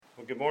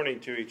Well, good morning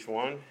to each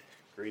one.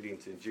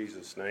 Greetings in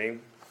Jesus'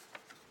 name.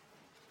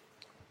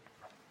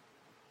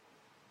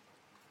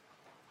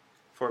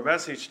 For a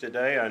message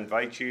today, I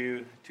invite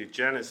you to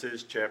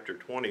Genesis chapter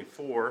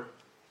 24.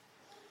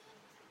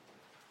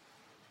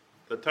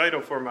 The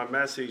title for my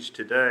message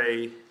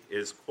today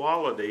is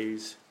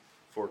Qualities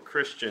for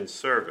Christian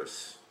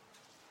Service.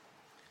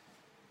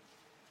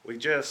 We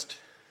just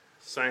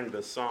sang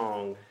the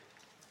song,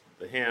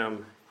 the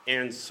hymn,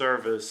 In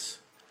Service,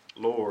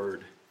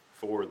 Lord,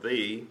 for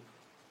Thee.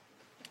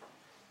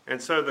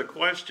 And so the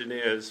question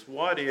is,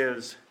 what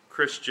is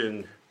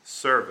Christian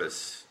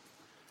service?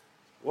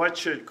 What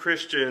should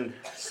Christian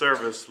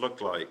service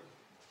look like?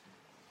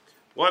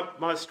 What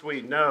must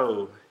we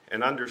know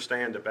and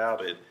understand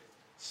about it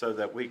so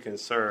that we can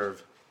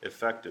serve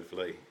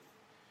effectively?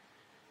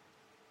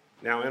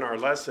 Now, in our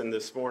lesson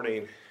this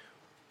morning,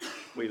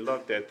 we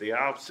looked at the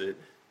opposite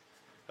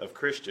of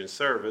Christian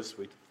service.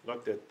 We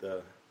looked at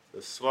the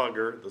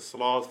sluggard, the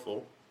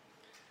slothful.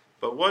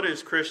 But what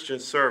is Christian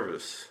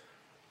service?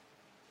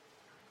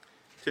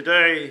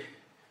 Today,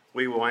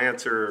 we will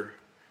answer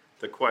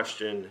the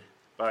question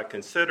by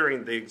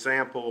considering the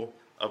example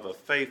of a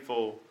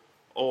faithful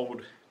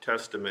Old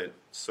Testament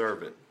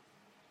servant.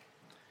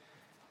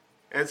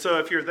 And so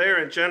if you're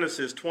there in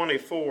Genesis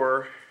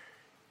 24,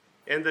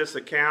 in this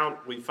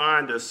account, we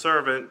find a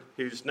servant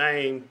whose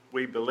name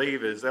we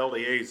believe is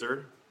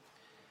Eliezer.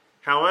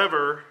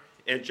 However,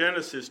 in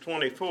Genesis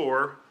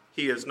 24,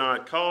 he is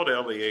not called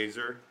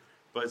Eliezer,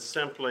 but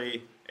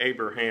simply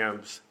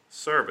Abraham's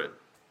servant.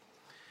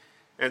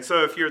 And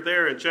so if you're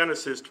there in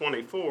Genesis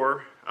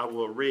 24, I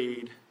will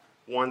read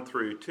 1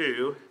 through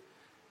 2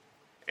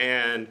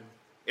 and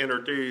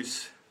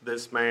introduce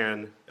this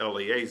man,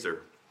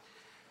 Eliezer.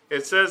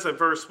 It says in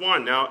verse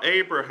 1, Now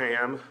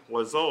Abraham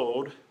was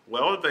old,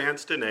 well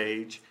advanced in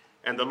age,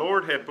 and the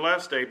Lord had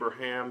blessed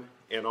Abraham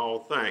in all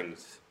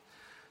things.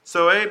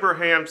 So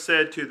Abraham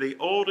said to the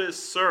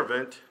oldest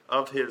servant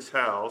of his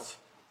house,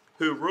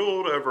 who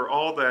ruled over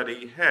all that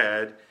he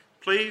had,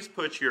 Please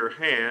put your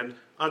hand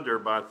under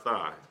my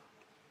thigh.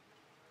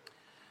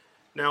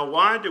 Now,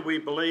 why do we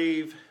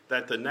believe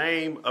that the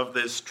name of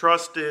this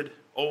trusted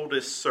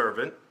oldest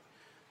servant,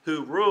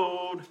 who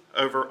ruled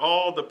over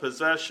all the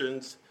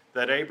possessions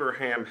that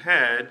Abraham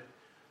had,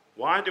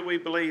 why do we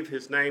believe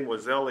his name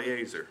was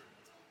Eliezer?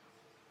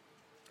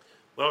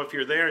 Well, if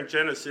you're there in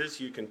Genesis,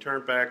 you can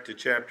turn back to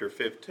chapter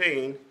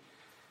 15,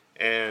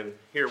 and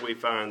here we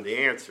find the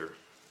answer.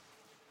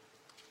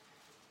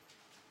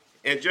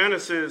 In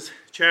Genesis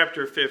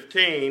chapter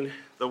 15,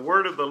 the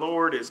word of the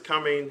Lord is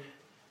coming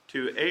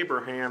to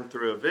Abraham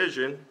through a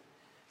vision.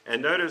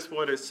 And notice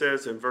what it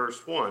says in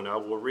verse 1. I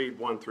will read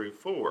 1 through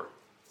 4.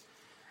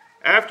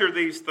 After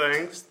these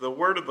things, the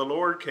word of the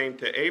Lord came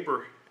to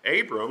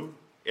Abram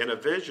in a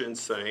vision,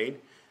 saying,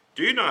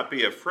 Do not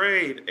be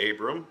afraid,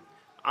 Abram.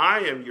 I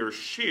am your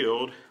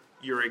shield,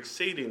 your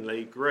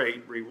exceedingly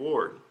great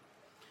reward.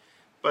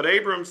 But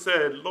Abram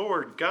said,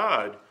 Lord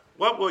God,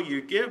 what will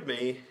you give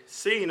me,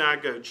 seeing I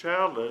go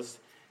childless,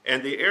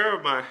 and the heir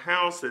of my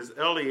house is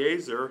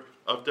Eliezer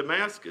of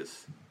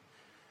Damascus?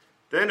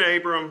 Then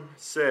Abram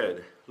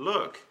said,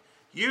 Look,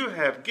 you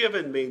have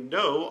given me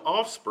no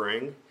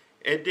offspring.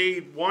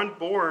 Indeed, one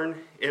born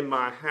in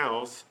my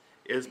house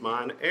is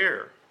mine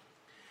heir.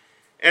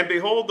 And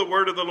behold, the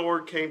word of the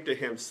Lord came to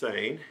him,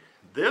 saying,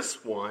 This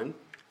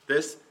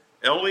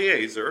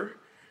Eliezer,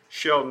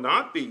 shall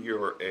not be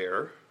your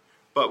heir,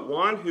 but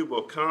one who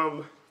will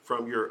come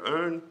from your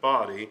own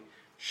body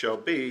shall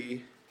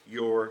be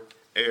your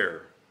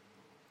heir.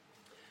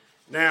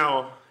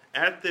 Now,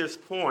 at this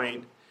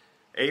point,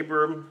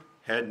 Abram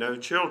had no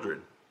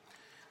children.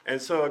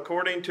 And so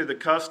according to the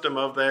custom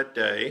of that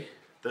day,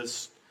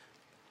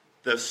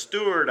 the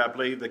steward, I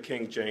believe the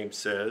King James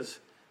says,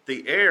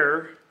 the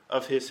heir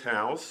of his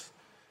house,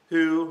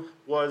 who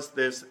was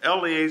this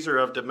Eliezer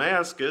of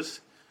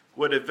Damascus,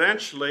 would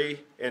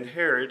eventually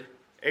inherit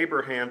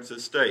Abraham's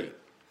estate.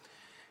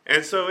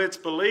 And so it's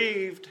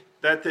believed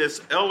that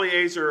this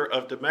Eliezer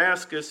of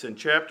Damascus in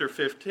chapter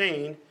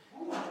 15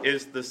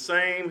 is the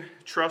same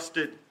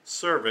trusted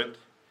servant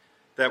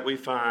that we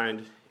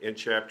find in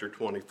chapter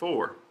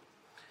 24.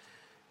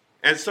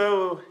 And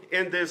so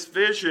in this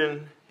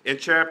vision in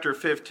chapter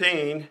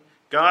 15,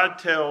 God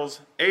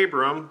tells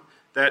Abram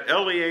that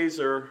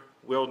Eliezer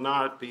will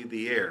not be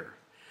the heir,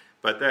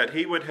 but that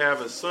he would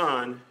have a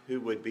son who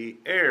would be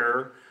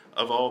heir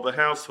of all the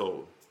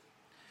household.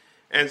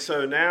 And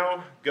so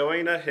now,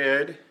 going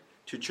ahead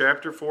to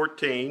chapter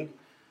 14,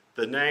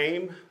 the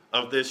name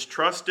of this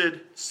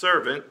trusted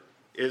servant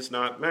is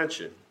not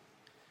mentioned.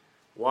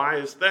 Why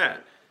is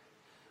that?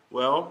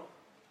 Well,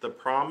 the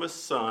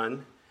promised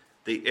son,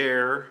 the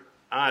heir,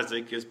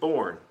 Isaac, is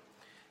born.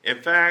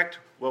 In fact,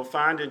 we'll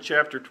find in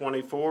chapter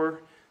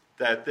 24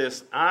 that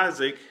this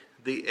Isaac,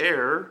 the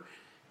heir,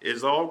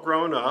 is all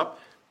grown up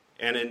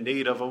and in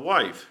need of a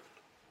wife.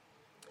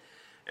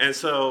 And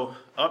so,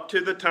 up to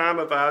the time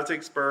of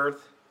Isaac's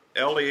birth,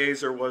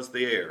 Eliezer was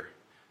the heir.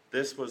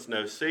 This was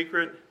no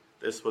secret.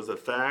 This was a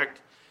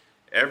fact.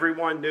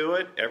 Everyone knew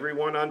it.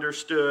 Everyone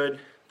understood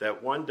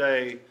that one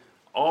day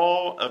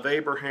all of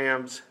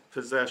Abraham's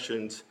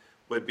possessions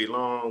would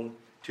belong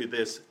to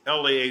this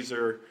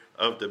Eliezer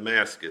of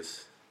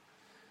Damascus.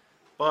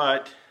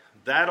 But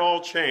that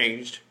all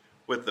changed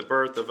with the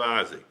birth of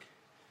Isaac.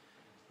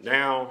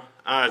 Now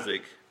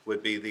Isaac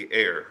would be the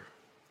heir.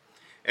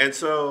 And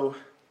so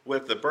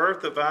with the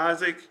birth of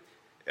Isaac,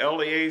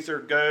 Eliezer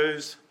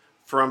goes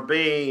from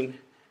being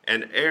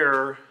an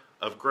heir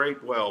of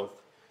great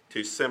wealth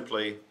to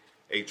simply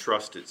a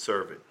trusted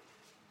servant.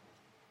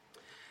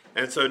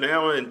 And so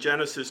now in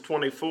Genesis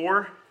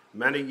 24,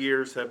 many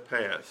years have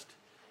passed,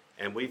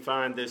 and we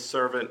find this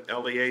servant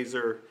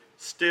Eliezer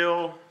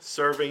still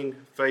serving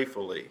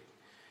faithfully,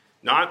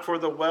 not for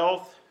the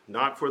wealth,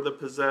 not for the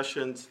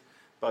possessions,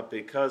 but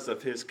because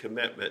of his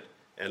commitment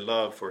and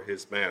love for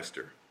his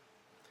master.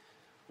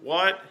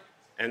 What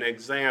an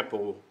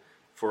example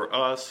for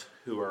us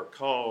who are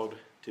called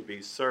to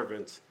be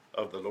servants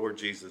of the Lord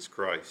Jesus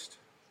Christ.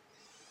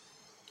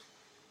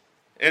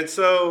 And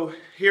so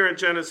here in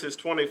Genesis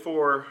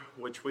 24,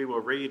 which we will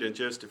read in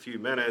just a few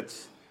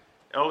minutes,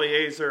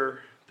 Eliezer,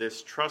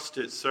 this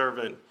trusted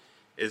servant,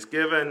 is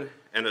given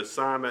an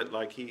assignment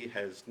like he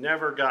has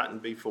never gotten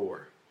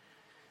before.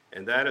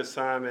 And that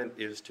assignment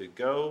is to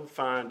go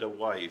find a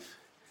wife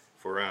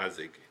for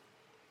Isaac.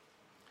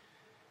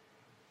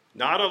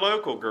 Not a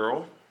local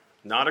girl,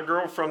 not a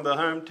girl from the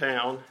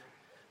hometown,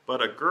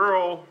 but a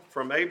girl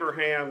from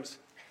Abraham's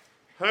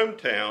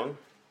hometown,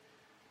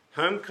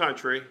 home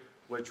country,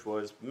 which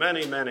was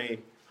many, many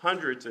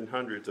hundreds and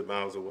hundreds of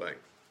miles away.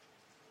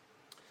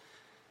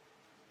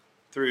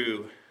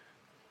 Through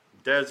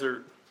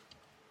desert,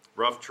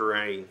 rough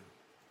terrain,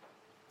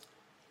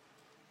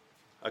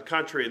 a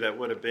country that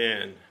would have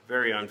been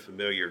very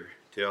unfamiliar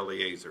to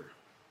Eliezer.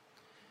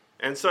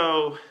 And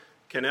so,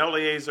 can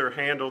Eliezer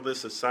handle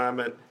this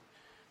assignment?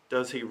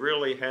 Does he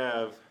really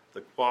have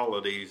the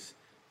qualities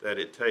that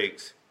it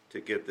takes to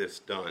get this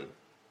done?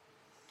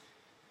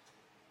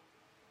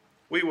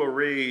 We will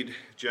read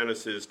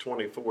Genesis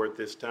 24 at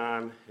this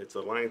time. It's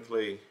a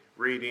lengthy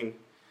reading,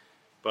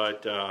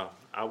 but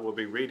I will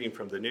be reading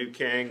from the New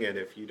King, and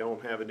if you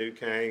don't have a New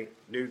King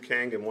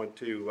and want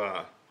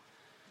to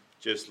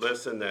just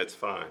listen, that's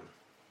fine.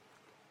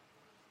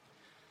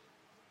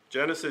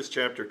 Genesis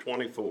chapter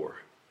 24.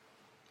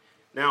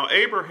 Now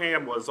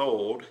Abraham was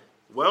old,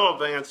 well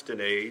advanced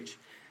in age,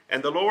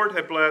 and the Lord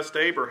had blessed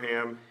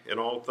Abraham in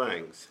all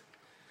things.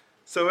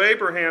 So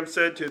Abraham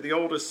said to the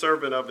oldest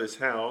servant of his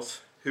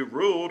house, who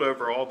ruled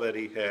over all that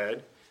he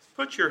had,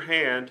 "Put your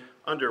hand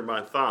under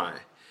my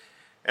thigh,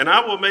 and I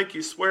will make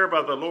you swear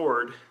by the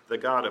Lord, the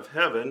God of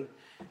heaven,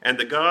 and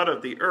the God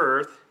of the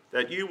earth,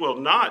 that you will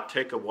not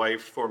take a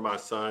wife for my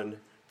son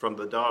from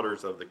the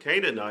daughters of the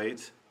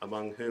Canaanites,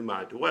 among whom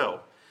I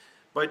dwell.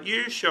 But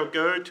you shall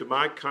go to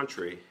my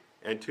country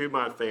and to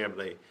my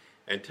family,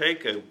 and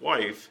take a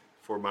wife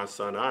for my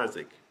son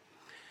Isaac."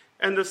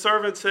 And the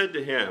servant said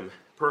to him,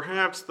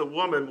 "Perhaps the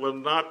woman will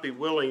not be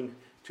willing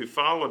to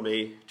follow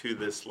me to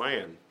this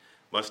land.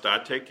 Must I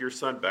take your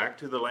son back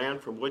to the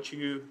land from which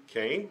you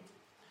came?"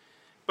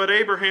 But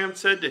Abraham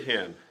said to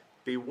him,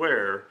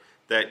 "Beware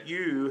that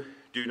you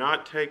do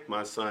not take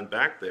my son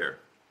back there.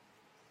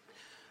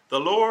 The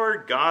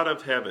Lord God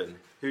of heaven,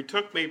 who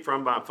took me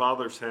from my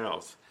father's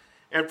house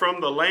and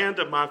from the land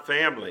of my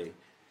family,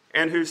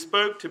 and who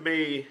spoke to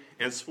me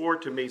and swore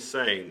to me,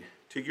 saying,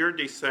 'To your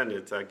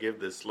descendants I give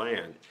this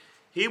land,'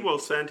 he will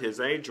send his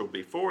angel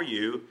before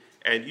you,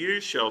 and you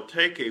shall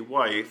take a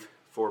wife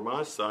for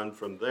my son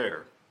from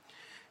there.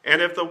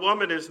 And if the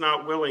woman is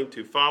not willing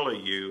to follow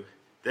you,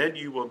 then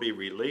you will be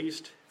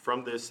released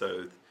from this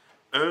oath.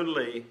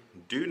 Only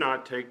do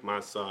not take my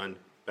son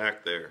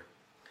back there."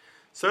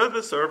 So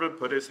the servant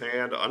put his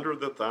hand under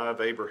the thigh of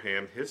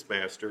Abraham, his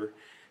master,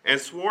 and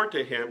swore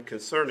to him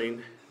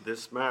concerning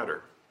this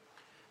matter.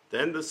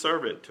 Then the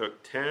servant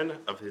took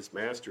 10 of his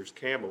master's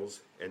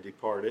camels and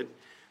departed,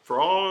 for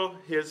all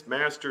his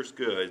master's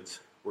goods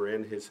were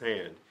in his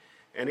hand.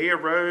 And he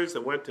arose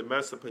and went to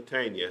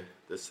Mesopotamia,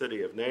 the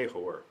city of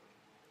Nahor.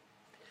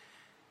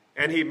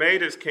 And he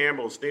made his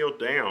camels kneel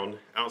down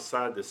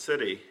outside the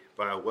city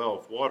by a well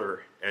of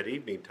water at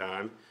evening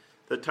time,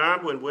 the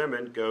time when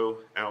women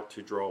go out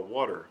to draw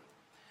water.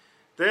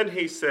 Then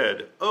he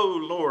said, "O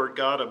Lord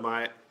God of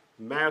my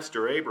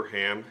master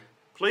Abraham,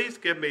 please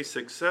give me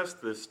success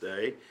this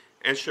day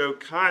and show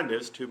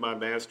kindness to my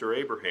master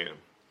Abraham.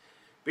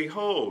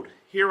 Behold,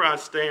 here I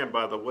stand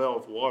by the well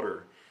of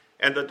water,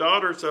 and the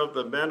daughters of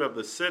the men of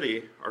the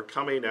city are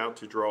coming out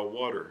to draw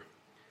water.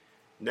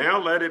 Now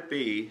let it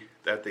be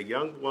that the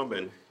young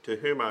woman to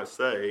whom I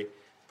say,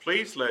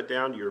 'Please let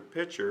down your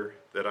pitcher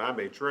that I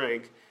may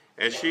drink,'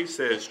 and she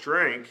says,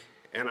 'Drink,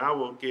 and I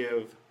will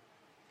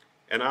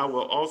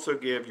also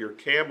give your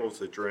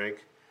camels a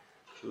drink,'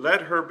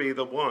 let her be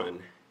the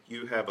one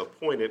you have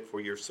appointed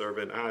for your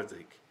servant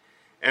Isaac.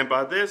 And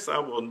by this I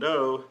will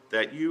know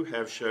that you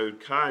have showed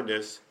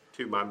kindness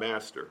to my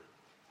master."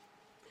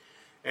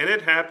 And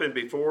it happened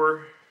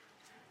before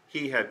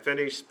he had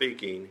finished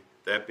speaking,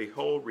 that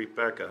behold,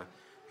 Rebekah,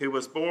 who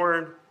was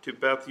born to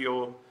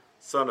Bethuel,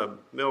 son of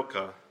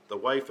Milcah, the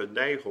wife of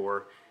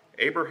Nahor,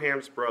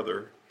 Abraham's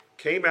brother,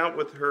 came out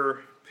with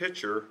her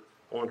pitcher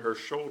on her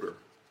shoulder.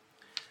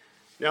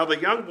 Now the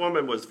young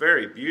woman was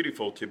very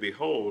beautiful to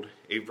behold,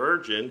 a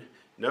virgin,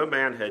 no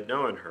man had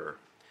known her.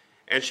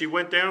 And she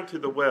went down to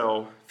the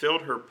well,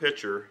 filled her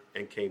pitcher,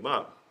 and came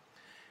up.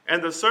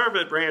 And the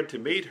servant ran to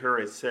meet her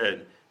and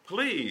said,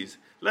 "Please,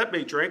 let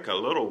me drink a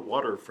little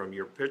water from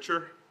your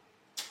pitcher."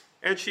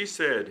 And she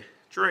said,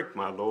 "Drink,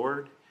 my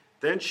lord."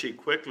 Then she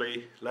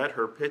quickly let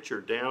her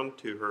pitcher down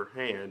to her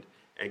hand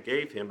and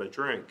gave him a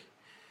drink.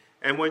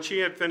 And when she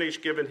had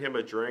finished giving him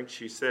a drink,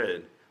 she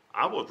said,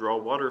 "I will draw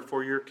water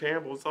for your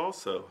camels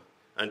also,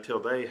 until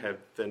they have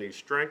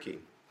finished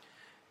drinking."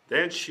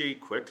 Then she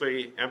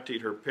quickly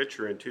emptied her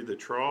pitcher into the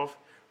trough,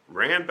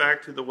 ran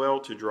back to the well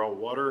to draw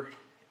water,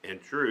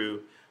 and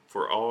drew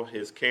for all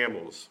his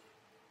camels.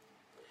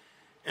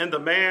 And the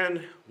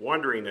man,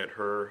 wondering at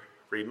her,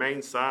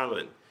 remained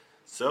silent,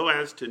 so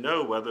as to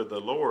know whether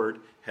the Lord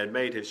had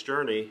made his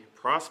journey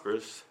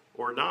prosperous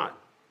or not.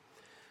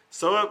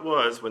 So it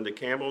was, when the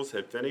camels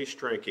had finished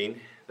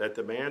drinking, that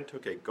the man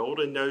took a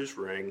golden nose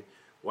ring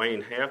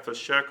weighing half a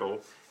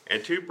shekel,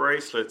 and 2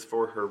 bracelets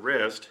for her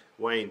wrist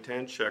weighing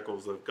 10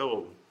 shekels of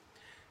gold,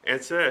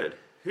 and said,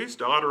 "Whose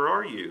daughter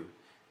are you?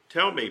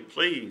 Tell me,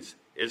 please,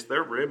 is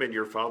there room in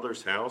your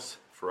father's house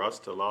for us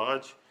to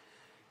lodge?"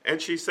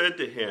 And she said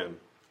to him,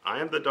 "I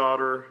am the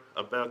daughter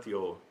of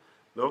Bethuel,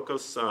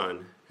 Milcah's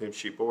son, whom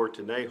she bore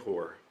to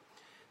Nahor."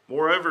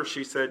 Moreover,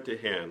 she said to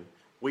him,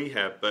 "We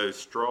have both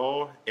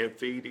straw and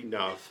feed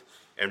enough,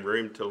 and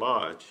room to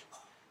lodge."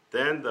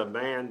 Then the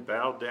man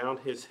bowed down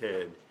his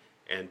head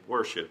and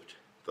worshipped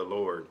the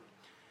Lord.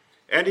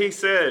 And he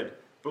said,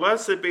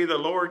 "Blessed be the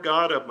Lord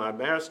God of my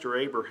master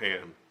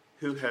Abraham,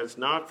 who has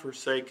not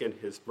forsaken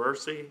his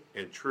mercy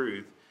and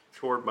truth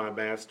toward my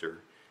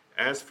master.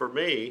 As for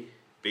me,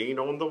 being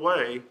on the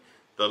way,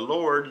 the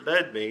Lord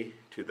led me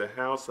to the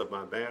house of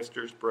my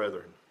master's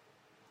brethren."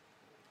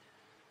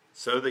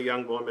 So the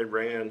young woman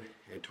ran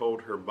and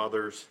told her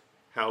mother's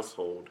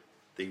household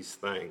these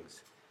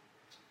things.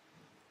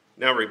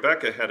 Now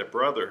Rebekah had a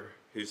brother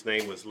whose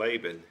name was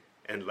Laban,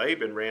 and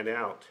Laban ran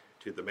out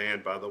to the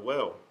man by the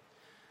well.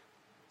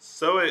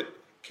 So it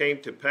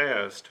came to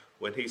pass,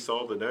 when he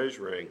saw the nose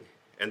ring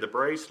and the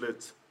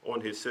bracelets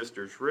on his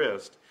sister's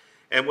wrist,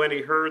 and when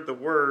he heard the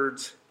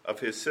words of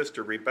his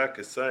sister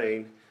Rebekah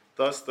saying,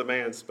 "Thus the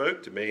man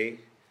spoke to me,"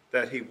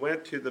 that he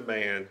went to the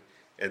man,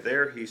 and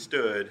there he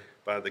stood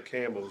by the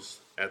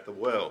camels at the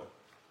well.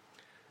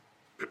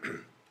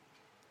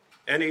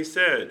 And he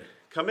said,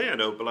 "Come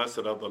in, O blessed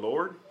of the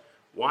Lord.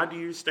 Why do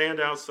you stand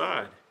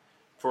outside?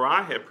 For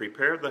I have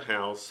prepared the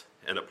house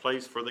and a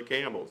place for the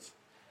camels."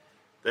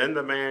 Then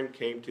the man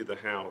came to the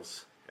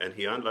house, and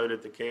he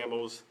unloaded the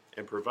camels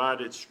and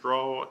provided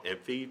straw and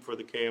feed for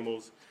the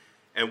camels,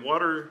 and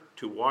water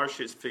to wash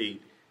his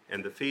feet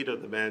and the feet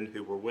of the men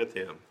who were with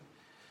him.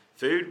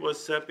 Food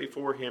was set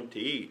before him to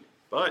eat,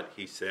 but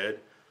he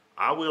said,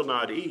 "I will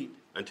not eat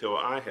until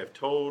I have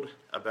told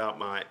about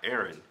my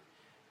errand."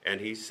 And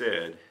he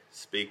said,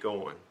 "Speak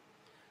on."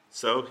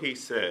 So he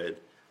said,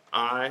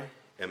 "I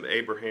am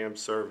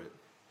Abraham's servant.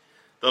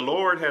 The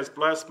Lord has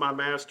blessed my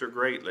master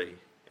greatly,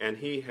 and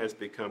he has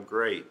become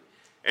great.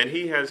 And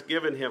he has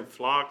given him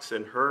flocks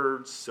and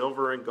herds,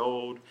 silver and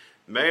gold,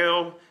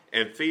 male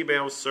and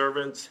female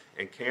servants,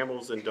 and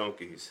camels and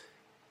donkeys.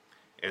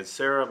 And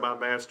Sarah, my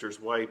master's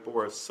wife,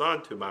 bore a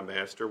son to my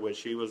master when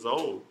she was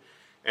old,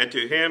 and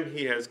to him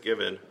he has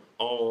given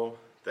all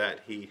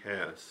that he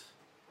has.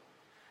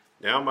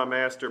 Now my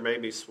master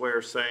made me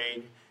swear,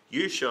 saying,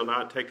 'You shall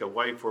not take a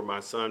wife for my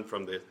son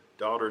from the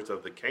daughters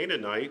of the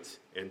Canaanites,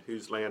 in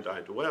whose land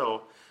I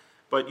dwell,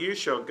 but you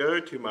shall go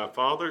to my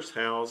father's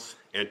house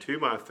and to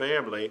my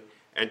family,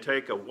 and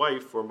take a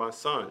wife for my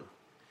son.'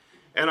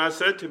 And I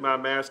said to my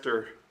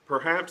master,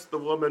 'Perhaps the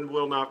woman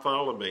will not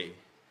follow me.'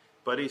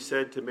 But he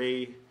said to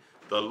me,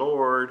 'The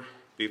Lord,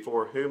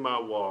 before whom I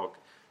walk,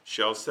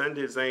 shall send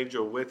his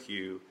angel with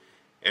you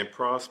and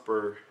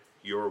prosper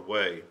your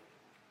way.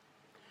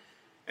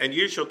 And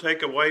you shall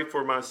take a wife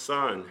for my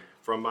son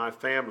from my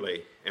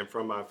family and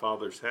from my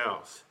father's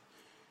house.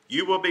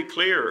 You will be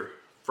clear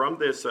from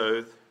this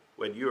oath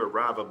when you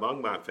arrive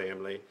among my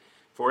family,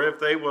 for if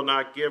they will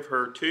not give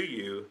her to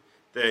you,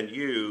 then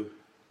you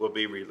will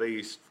be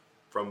released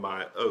from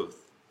my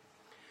oath.'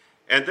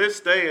 And this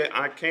day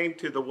I came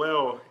to the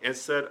well and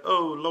said,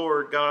 'O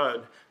Lord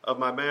God of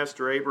my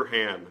master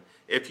Abraham,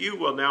 if you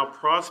will now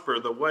prosper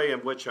the way in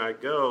which I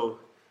go,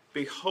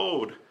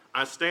 behold,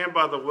 I stand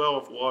by the well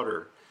of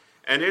water.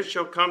 And it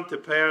shall come to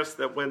pass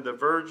that when the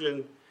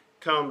virgin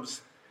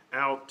comes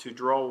out to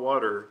draw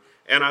water,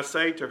 and I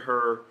say to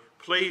her,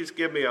 Please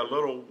give me a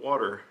little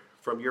water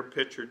from your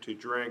pitcher to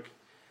drink,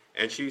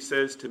 and she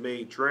says to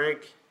me,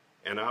 Drink,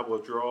 and I will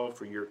draw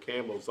for your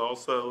camels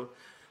also,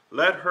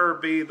 let her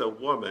be the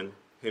woman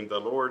whom the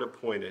Lord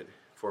appointed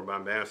for my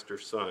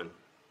master's son.'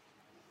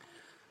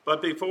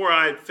 But before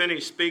I had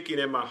finished speaking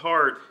in my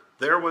heart,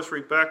 there was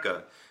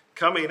Rebekah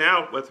coming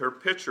out with her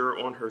pitcher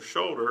on her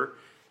shoulder,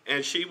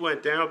 and she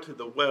went down to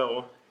the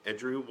well and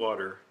drew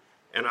water.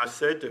 And I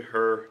said to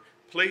her,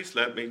 Please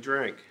let me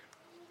drink.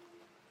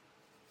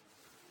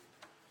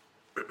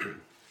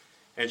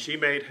 And she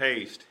made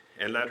haste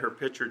and let her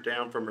pitcher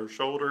down from her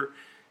shoulder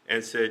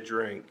and said,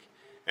 "Drink,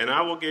 and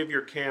I will give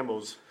your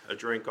camels a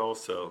drink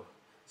also."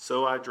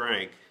 So I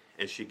drank,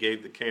 and she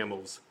gave the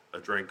camels a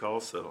drink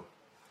also.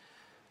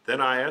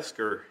 Then I asked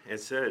her and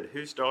said,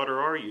 "Whose daughter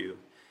are you?"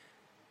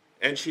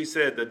 And she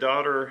said, "The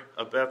daughter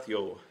of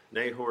Bethuel,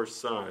 Nahor's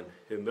son,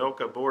 whom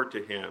Milcah bore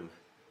to him."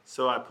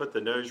 So I put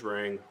the nose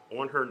ring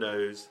on her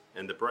nose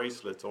and the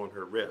bracelets on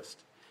her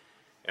wrist.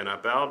 And I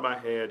bowed my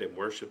head and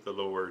worshiped the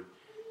Lord,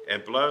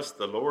 and blessed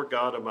the Lord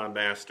God of my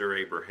master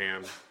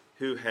Abraham,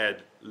 who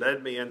had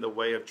led me in the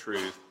way of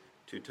truth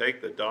to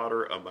take the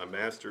daughter of my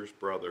master's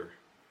brother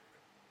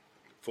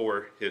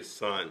for his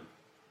son.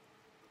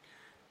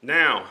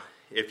 Now,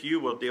 if you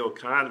will deal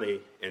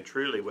kindly and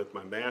truly with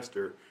my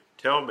master,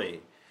 tell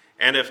me,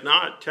 and if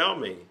not, tell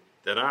me,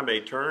 that I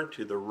may turn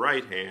to the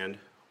right hand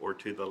or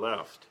to the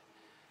left.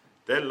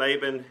 Then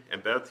Laban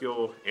and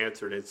Bethuel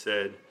answered and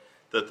said,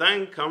 "The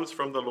thing comes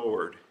from the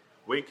Lord.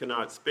 We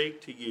cannot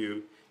speak to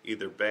you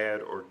either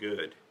bad or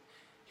good.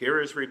 Here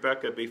is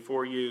Rebekah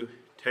before you.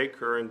 Take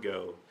her and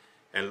go,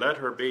 and let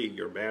her be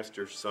your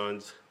master's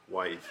son's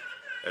wife,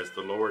 as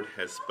the Lord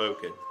has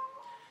spoken."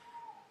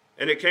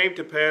 And it came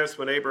to pass,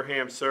 when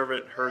Abraham's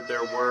servant heard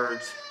their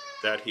words,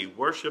 that he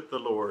worshipped the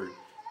Lord,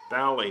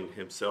 bowing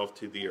himself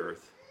to the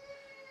earth.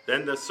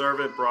 Then the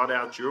servant brought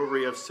out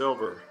jewelry of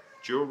silver,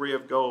 jewelry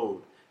of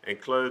gold, and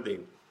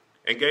clothing,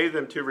 and gave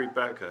them to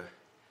Rebekah.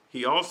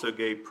 He also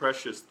gave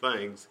precious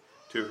things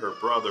to her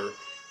brother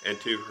and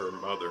to her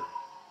mother.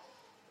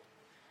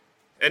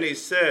 And he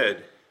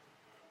said,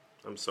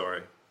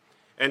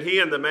 and he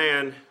and the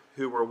man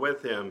who were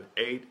with him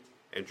ate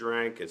and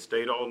drank and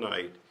stayed all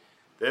night.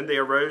 Then they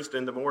arose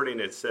in the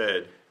morning and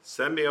said,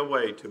 "Send me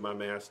away to my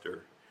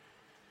master."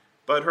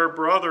 But her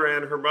brother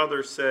and her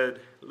mother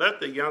said, "Let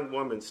the young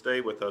woman stay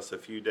with us a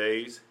few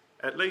days,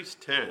 at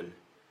least 10.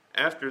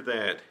 After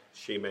that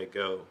she may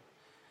go."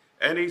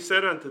 And he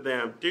said unto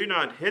them, "Do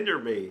not hinder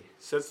me,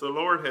 since the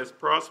Lord has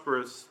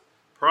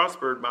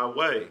prospered my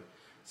way.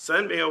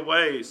 Send me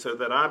away so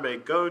that I may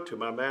go to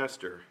my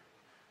master."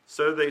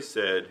 So they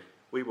said,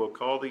 "We will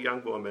call the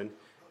young woman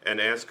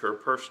and ask her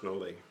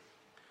personally."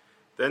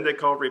 Then they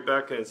called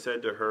Rebekah and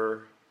said to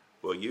her,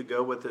 "Will you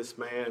go with this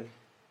man?"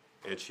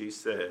 And she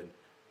said,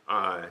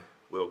 "I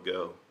will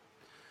go."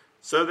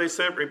 So they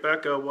sent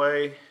Rebekah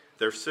away,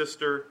 their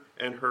sister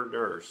and her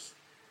nurse,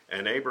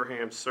 and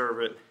Abraham's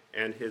servant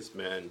and his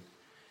men.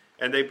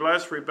 And they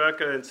blessed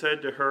Rebekah and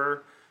said to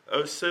her,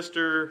 "O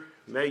sister,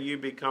 may you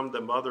become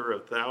the mother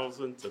of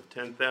thousands of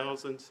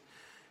 10,000s,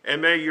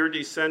 and may your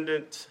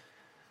descendants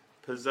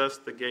possess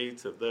the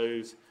gates of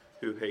those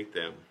who hate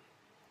them."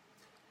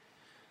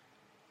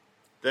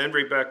 Then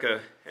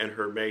Rebekah and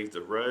her maids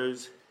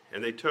arose,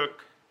 and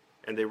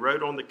they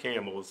rode on the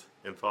camels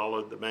and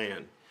followed the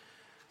man.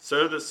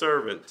 So the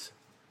servants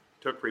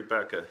took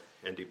Rebekah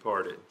and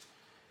departed.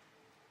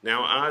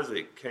 Now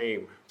Isaac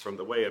came from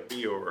the way of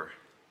Beor,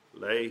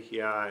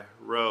 Lahai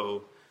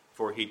Roi,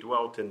 for he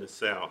dwelt in the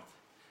south.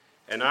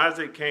 And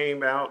Isaac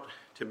came out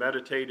to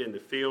meditate in the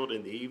field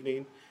in the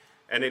evening,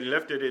 and he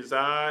lifted his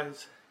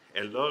eyes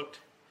and looked,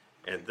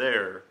 and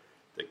there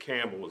the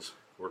camels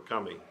were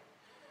coming.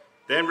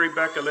 Then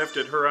Rebekah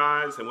lifted her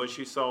eyes, and when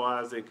she saw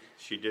Isaac,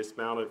 she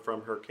dismounted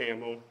from her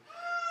camel,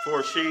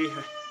 for she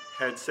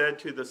had said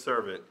to the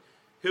servant,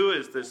 "Who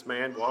is this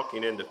man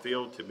walking in the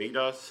field to meet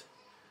us?"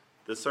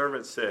 The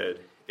servant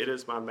said, "It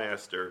is my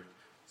master."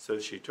 So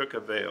she took a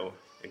veil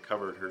and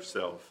covered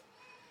herself.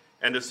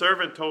 And the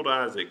servant told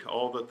Isaac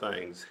all the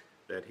things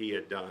that he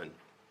had done.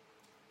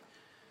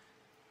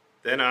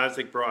 Then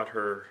Isaac brought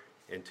her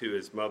into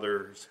his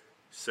mother's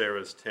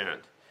Sarah's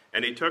tent.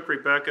 And he took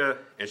Rebekah,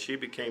 and she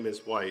became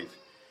his wife,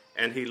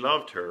 and he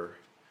loved her.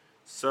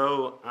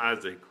 So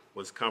Isaac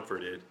was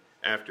comforted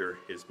after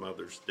his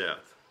mother's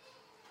death.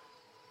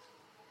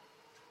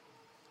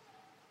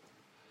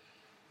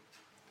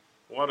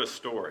 What a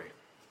story.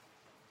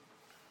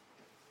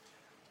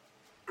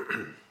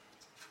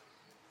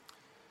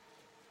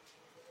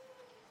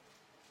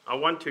 I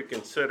want to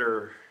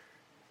consider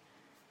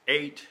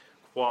 8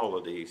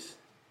 qualities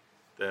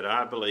that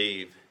I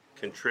believe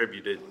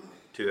contributed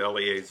to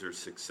Eliezer's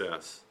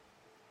success.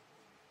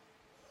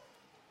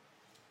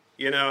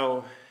 You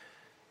know,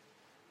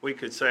 we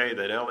could say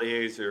that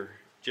Eliezer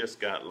just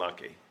got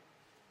lucky.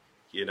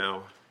 You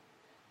know,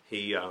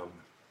 he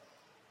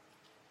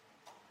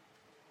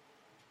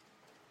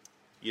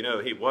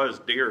was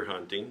deer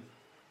hunting,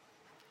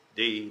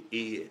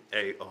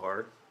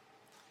 D-E-A-R,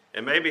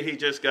 and maybe he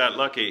just got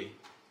lucky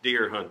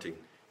deer hunting.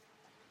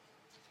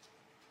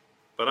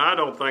 But I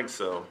don't think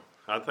so.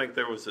 I think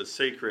there was a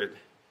secret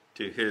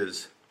to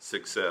his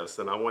success,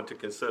 and I want to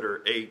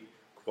consider 8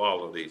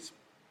 qualities.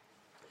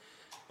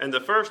 And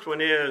the first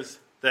one is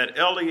that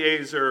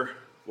Eliezer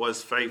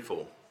was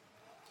faithful.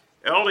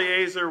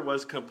 Eliezer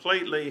was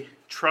completely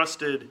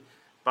trusted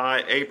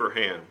by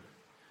Abraham,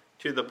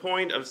 to the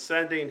point of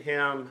sending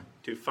him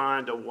to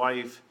find a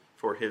wife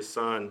for his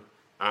son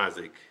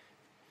Isaac.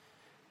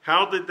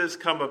 How did this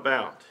come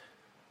about?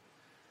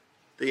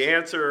 The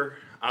answer,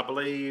 I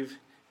believe,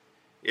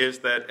 is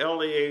that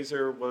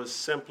Eliezer was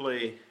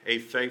simply a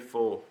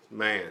faithful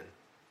man.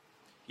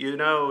 You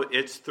know,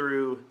 it's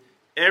through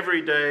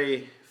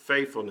everyday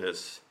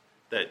faithfulness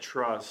that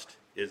trust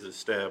is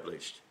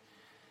established.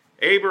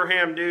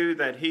 Abraham knew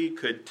that he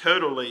could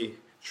totally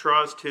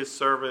trust his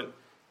servant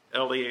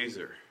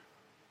Eliezer.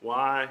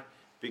 Why?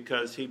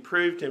 Because he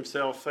proved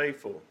himself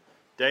faithful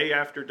day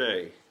after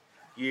day,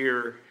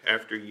 year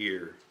after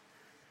year,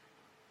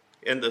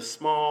 in the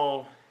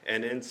small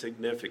and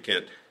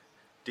insignificant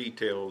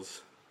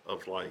details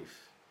of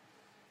life.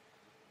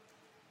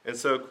 And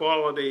so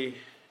quality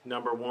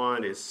number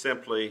one is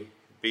simply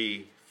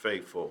be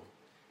faithful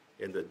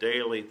in the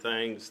daily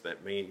things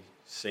that may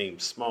seem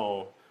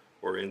small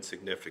or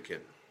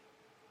insignificant.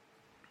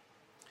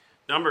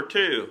 Number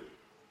two,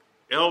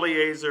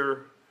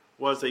 Eliezer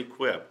was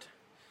equipped.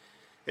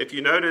 If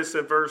you notice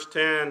in verse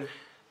 10,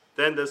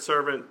 then the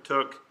servant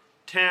took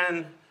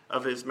 10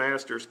 of his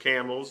master's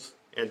camels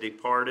and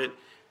departed,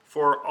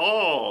 for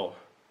all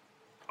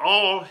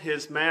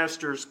his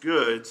master's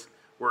goods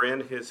were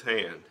in his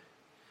hand.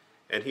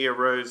 And he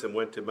arose and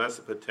went to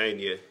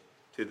Mesopotamia,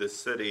 to the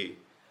city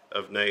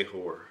of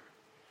Nahor.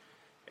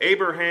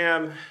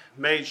 Abraham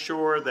made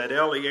sure that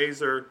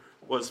Eliezer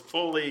was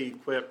fully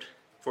equipped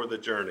for the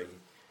journey.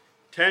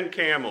 10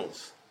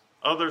 camels,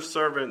 other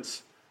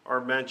servants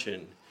are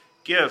mentioned,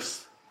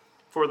 gifts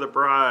for the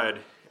bride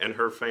and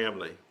her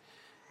family.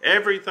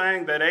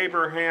 Everything that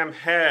Abraham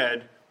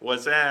had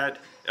was at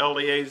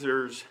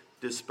Eliezer's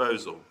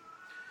disposal.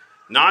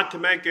 Not to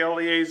make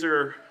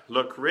Eliezer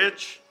look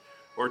rich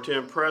or to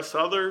impress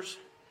others,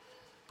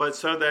 but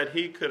so that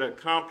he could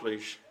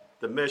accomplish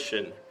the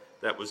mission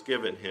that was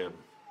given him.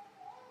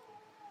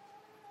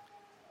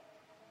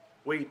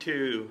 We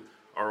too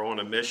are on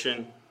a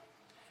mission,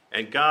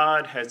 and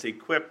God has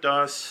equipped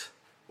us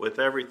with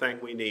everything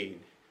we need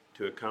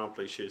to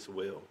accomplish his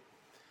will.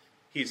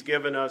 He's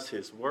given us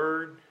his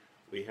word.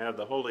 We have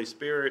the Holy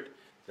Spirit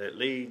that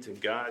leads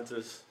and guides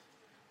us.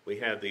 We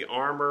have the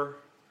armor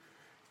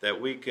that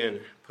we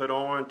can put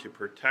on to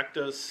protect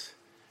us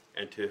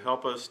and to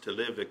help us to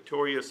live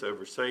victorious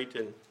over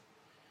Satan.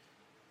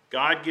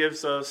 God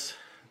gives us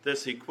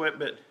this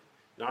equipment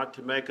not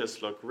to make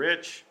us look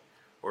rich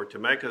or to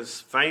make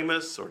us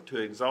famous or to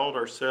exalt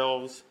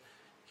ourselves.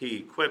 He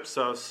equips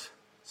us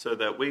so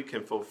that we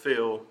can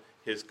fulfill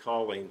his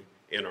calling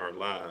in our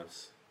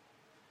lives.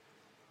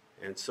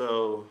 And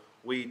so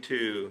we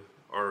too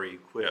are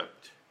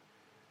equipped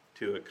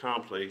to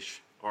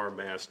accomplish our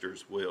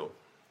Master's will.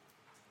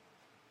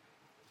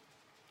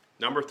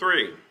 Number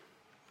 3,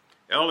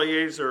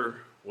 Eliezer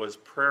was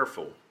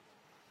prayerful.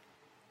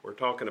 We're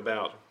talking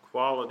about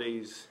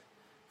qualities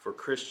for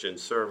Christian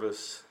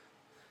service.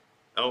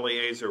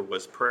 Eliezer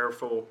was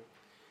prayerful.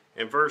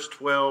 In verse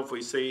 12,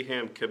 we see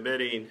him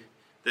committing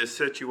this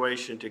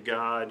situation to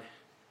God.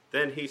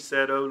 Then he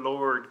said, O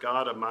Lord,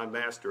 God of my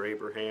master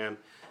Abraham,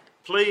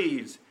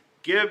 please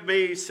give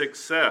me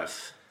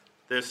success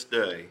this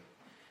day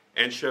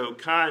and show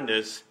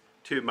kindness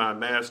to my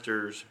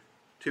master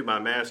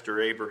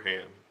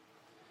Abraham.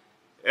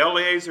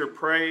 Eliezer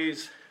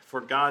prays for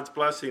God's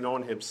blessing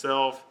on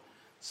himself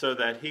so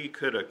that he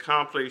could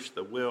accomplish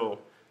the will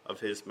of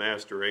his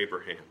master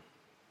Abraham.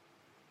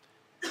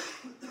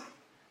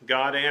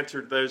 God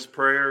answered those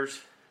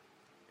prayers,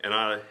 and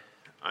I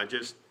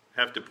just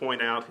have to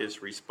point out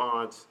his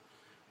response.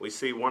 We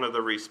see one of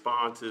the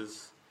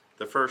responses,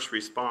 the first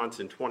response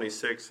in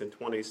 26 and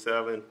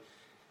 27.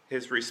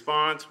 His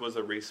response was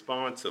a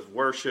response of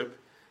worship.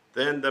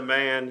 Then the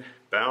man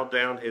bowed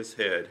down his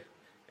head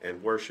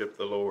and worshiped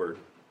the Lord.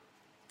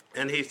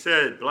 And he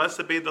said,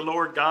 Blessed be the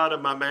Lord God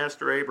of my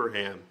master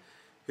Abraham,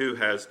 who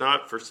has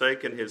not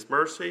forsaken his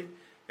mercy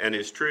and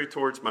is true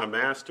towards my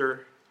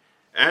master.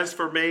 As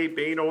for me,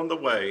 being on the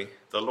way,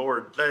 the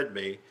Lord led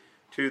me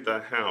to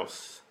the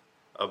house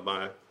of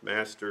my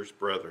master's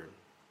brethren.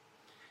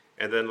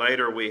 And then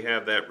later we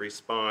have that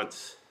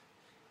response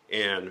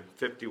in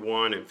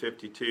 51 and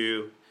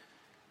 52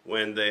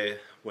 when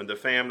the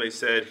family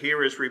said,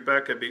 Here is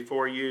Rebekah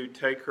before you,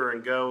 take her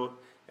and go,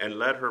 and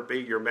let her be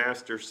your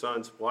master's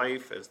son's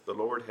wife, as the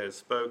Lord has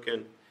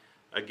spoken.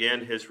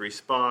 Again, his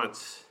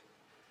response,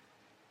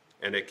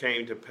 and it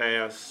came to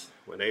pass,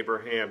 when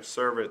Abraham's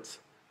servants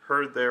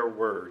heard their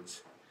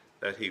words,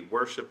 that he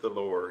worshiped the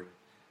Lord,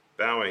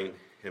 bowing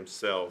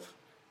himself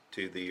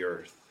to the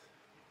earth.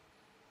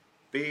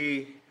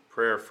 Be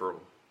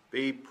prayerful.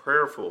 Be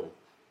prayerful.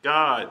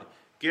 God,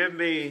 give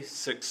me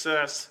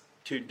success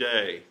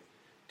today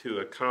to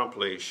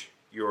accomplish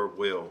your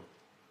will.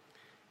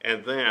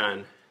 And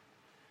then,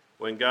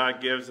 when God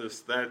gives us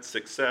that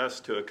success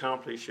to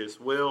accomplish his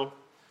will,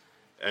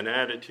 an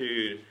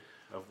attitude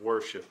of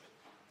worship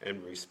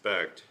and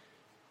respect.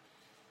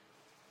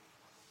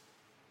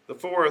 The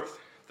fourth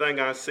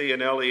thing I see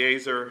in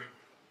Eliezer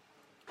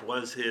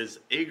was his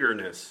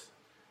eagerness.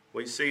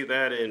 We see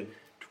that in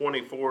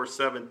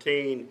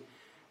 24:17.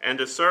 And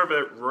the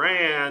servant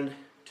ran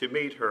to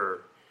meet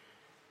her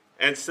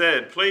and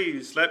said,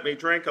 Please let me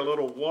drink a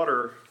little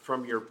water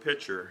from your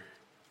pitcher.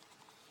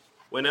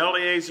 When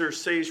Eliezer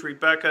sees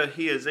Rebekah,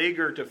 he is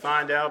eager to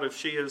find out if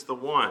she is the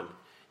one.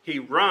 He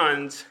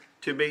runs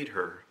to meet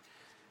her.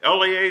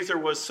 Eliezer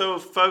was so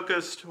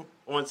focused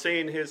on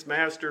seeing his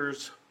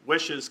master's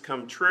wishes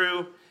come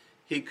true,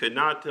 he could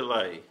not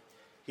delay.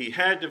 He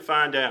had to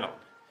find out,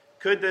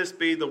 could this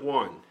be the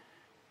one?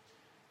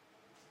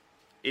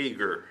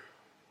 Eager.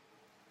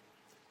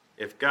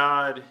 If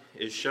God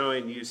is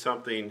showing you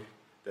something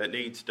that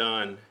needs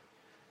done,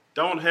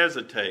 don't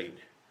hesitate.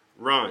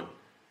 Run.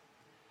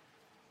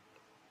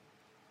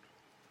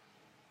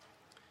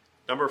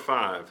 Number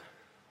 5,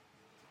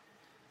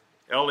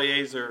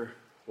 Eliezer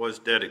was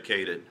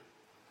dedicated.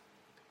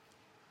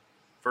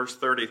 Verse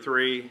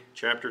 33,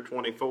 chapter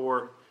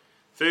 24,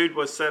 food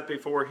was set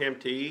before him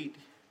to eat,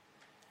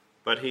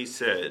 but he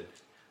said,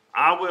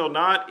 I will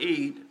not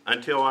eat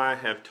until I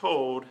have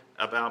told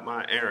about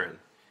my errand.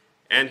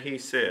 And he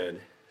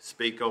said,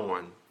 speak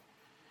on.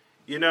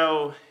 You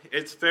know,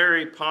 it's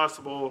very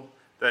possible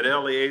that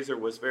Eliezer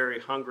was very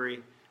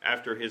hungry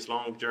after his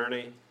long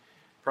journey.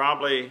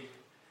 Probably,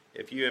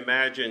 if you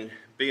imagine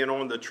being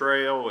on the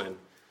trail and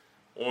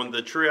on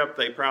the trip,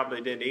 they probably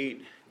didn't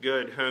eat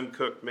good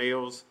home-cooked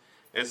meals.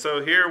 And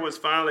so here was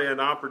finally an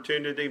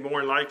opportunity,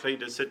 more likely,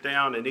 to sit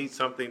down and eat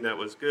something that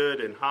was good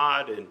and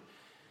hot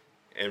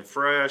and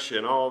fresh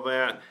and all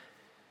that.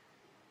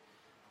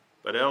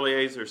 But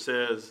Eliezer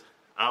says,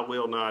 I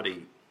will not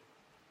eat.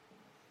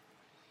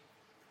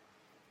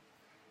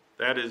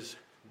 That is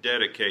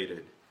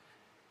dedicated.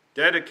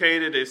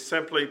 Dedicated is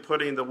simply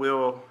putting the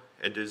will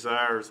and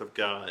desires of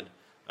God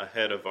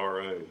ahead of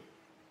our own.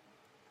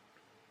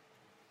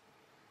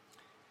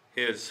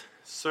 His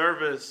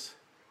service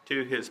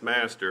to his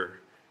master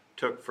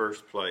took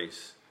first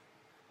place.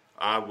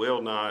 I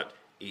will not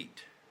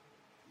eat.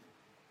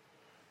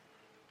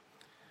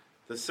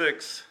 The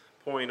 6th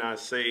point I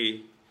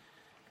see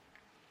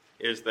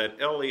is that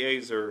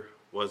Eliezer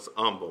was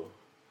humble.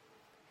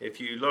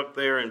 If you look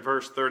there in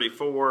verse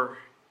 34,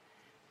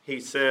 he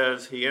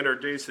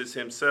introduces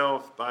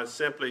himself by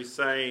simply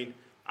saying,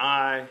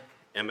 I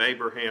am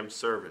Abraham's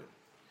servant.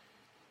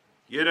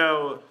 You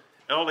know,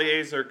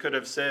 Eliezer could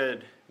have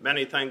said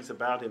many things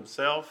about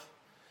himself.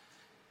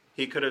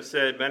 He could have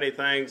said many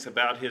things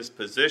about his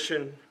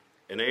position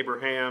in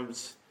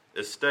Abraham's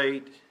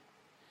estate,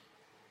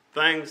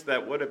 things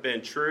that would have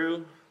been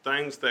true,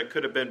 things that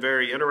could have been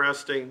very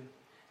interesting.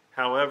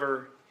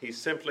 However, he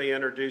simply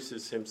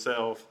introduces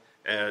himself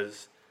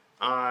as,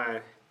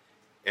 I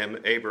am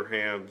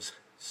Abraham's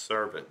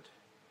servant.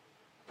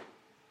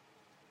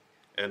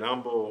 An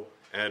humble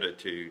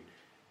attitude.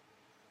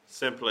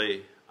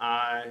 Simply,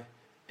 I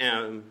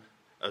am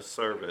a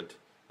servant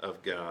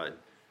of God.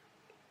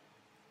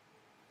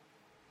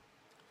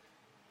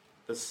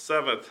 The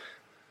 7th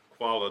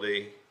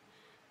quality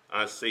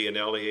I see in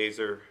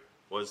Eliezer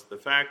was the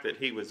fact that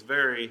he was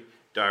very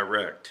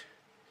direct.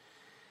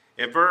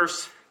 In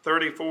verse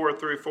 34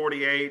 through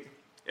 48,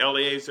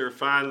 Eliezer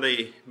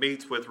finally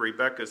meets with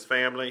Rebekah's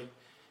family.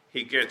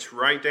 He gets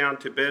right down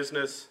to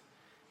business.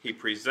 He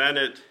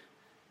presented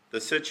the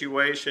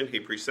situation.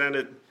 He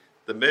presented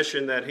the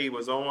mission that he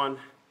was on,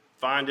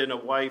 finding a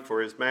wife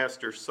for his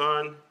master's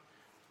son.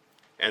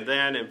 And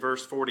then in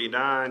verse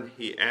 49,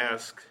 he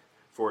asked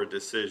for a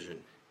decision.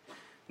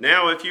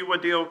 Now, if you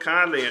would deal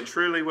kindly and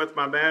truly with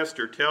my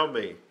master, tell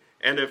me.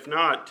 And if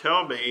not,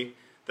 tell me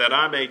that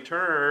I may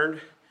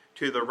turn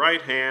to the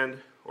right hand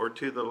or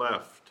to the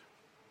left.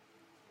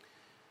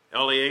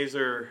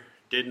 Eliezer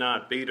did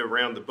not beat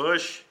around the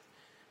bush.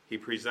 He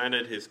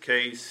presented his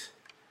case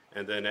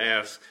and then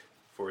asked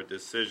for a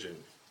decision.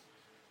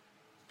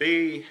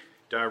 Be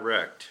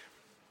direct.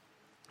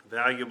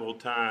 Valuable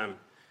time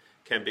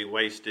can be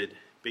wasted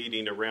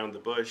beating around the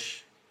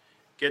bush.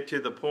 Get to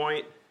the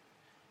point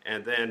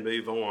and then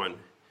move on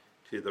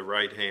to the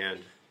right hand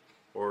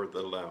or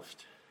the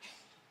left.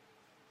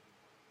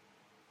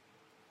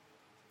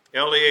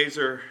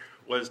 Eliezer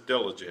was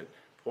diligent.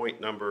 Point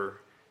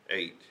number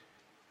 8.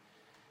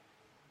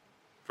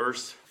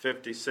 Verse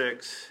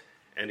 56,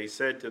 and he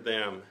said to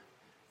them,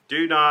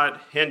 do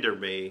not hinder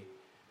me,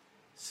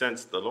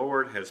 since the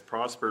Lord has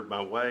prospered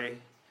my way.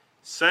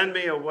 Send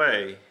me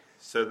away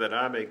so that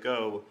I may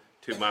go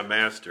to my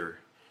master.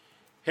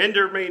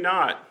 Hinder me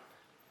not,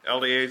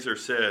 Eliezer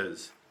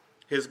says.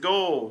 His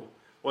goal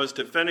was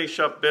to finish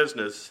up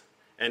business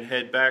and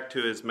head back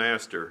to his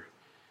master.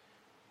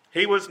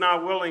 He was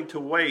not willing to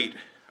wait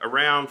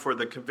around for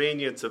the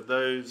convenience of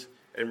those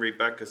in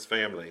Rebekah's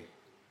family.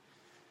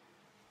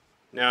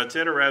 Now, it's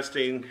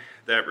interesting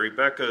that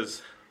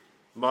Rebekah's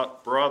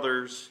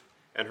brothers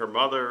and her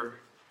mother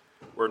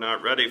were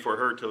not ready for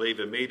her to leave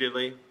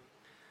immediately.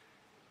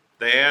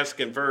 They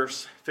ask in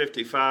verse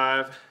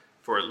 55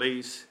 for at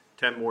least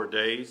 10 more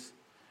days.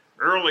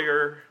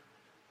 Earlier,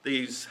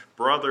 these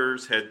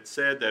brothers had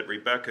said that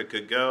Rebekah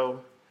could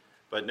go,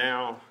 but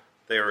now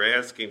they are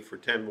asking for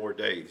 10 more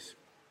days.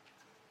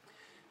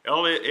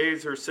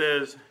 Eliezer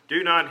says,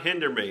 do not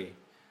hinder me,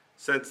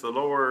 since the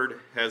Lord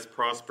has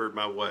prospered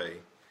my way.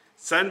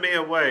 Send me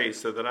away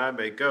so that I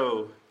may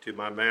go to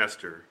my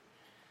master.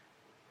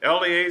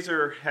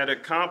 Eliezer had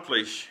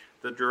accomplished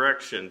the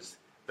directions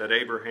that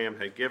Abraham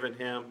had given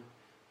him.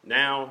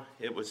 Now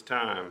it was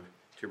time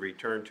to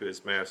return to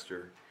his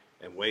master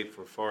and wait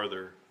for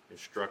further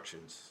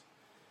instructions.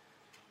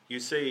 You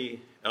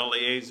see,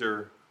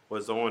 Eliezer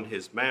was on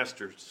his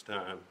master's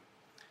time,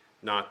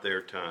 not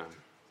their time.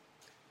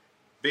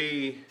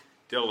 Be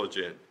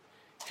diligent.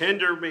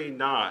 Hinder me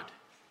not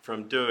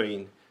from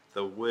doing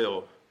the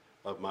will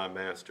of my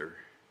master.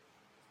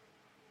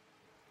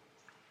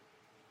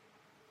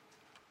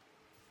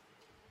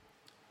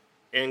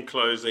 In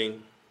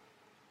closing,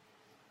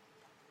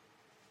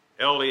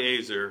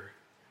 Eliezer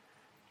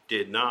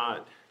did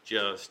not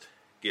just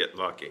get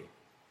lucky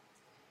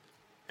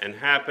and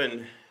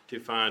happen to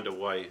find a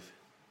wife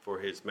for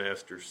his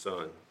master's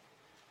son.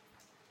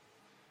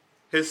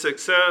 His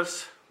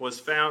success was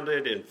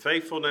founded in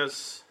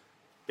faithfulness,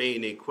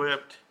 being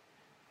equipped,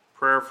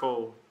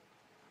 prayerful,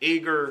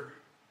 eager,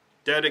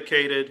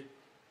 dedicated,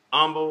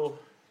 humble,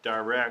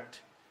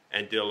 direct,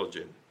 and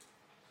diligent.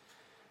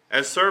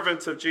 As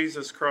servants of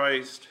Jesus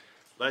Christ,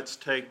 let's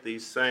take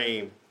these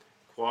same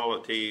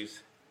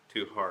qualities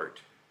to heart.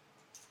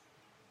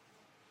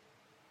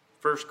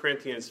 1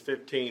 Corinthians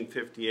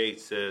 15:58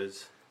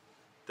 says,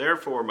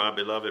 "Therefore, my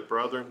beloved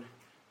brethren,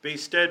 be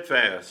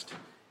steadfast,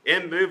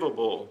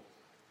 immovable,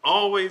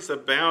 always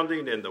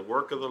abounding in the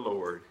work of the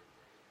Lord,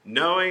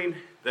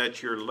 knowing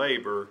that your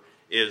labor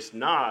is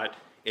not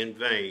in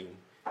vain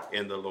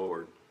in the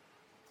Lord."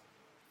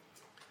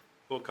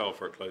 We'll call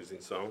for a closing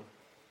song.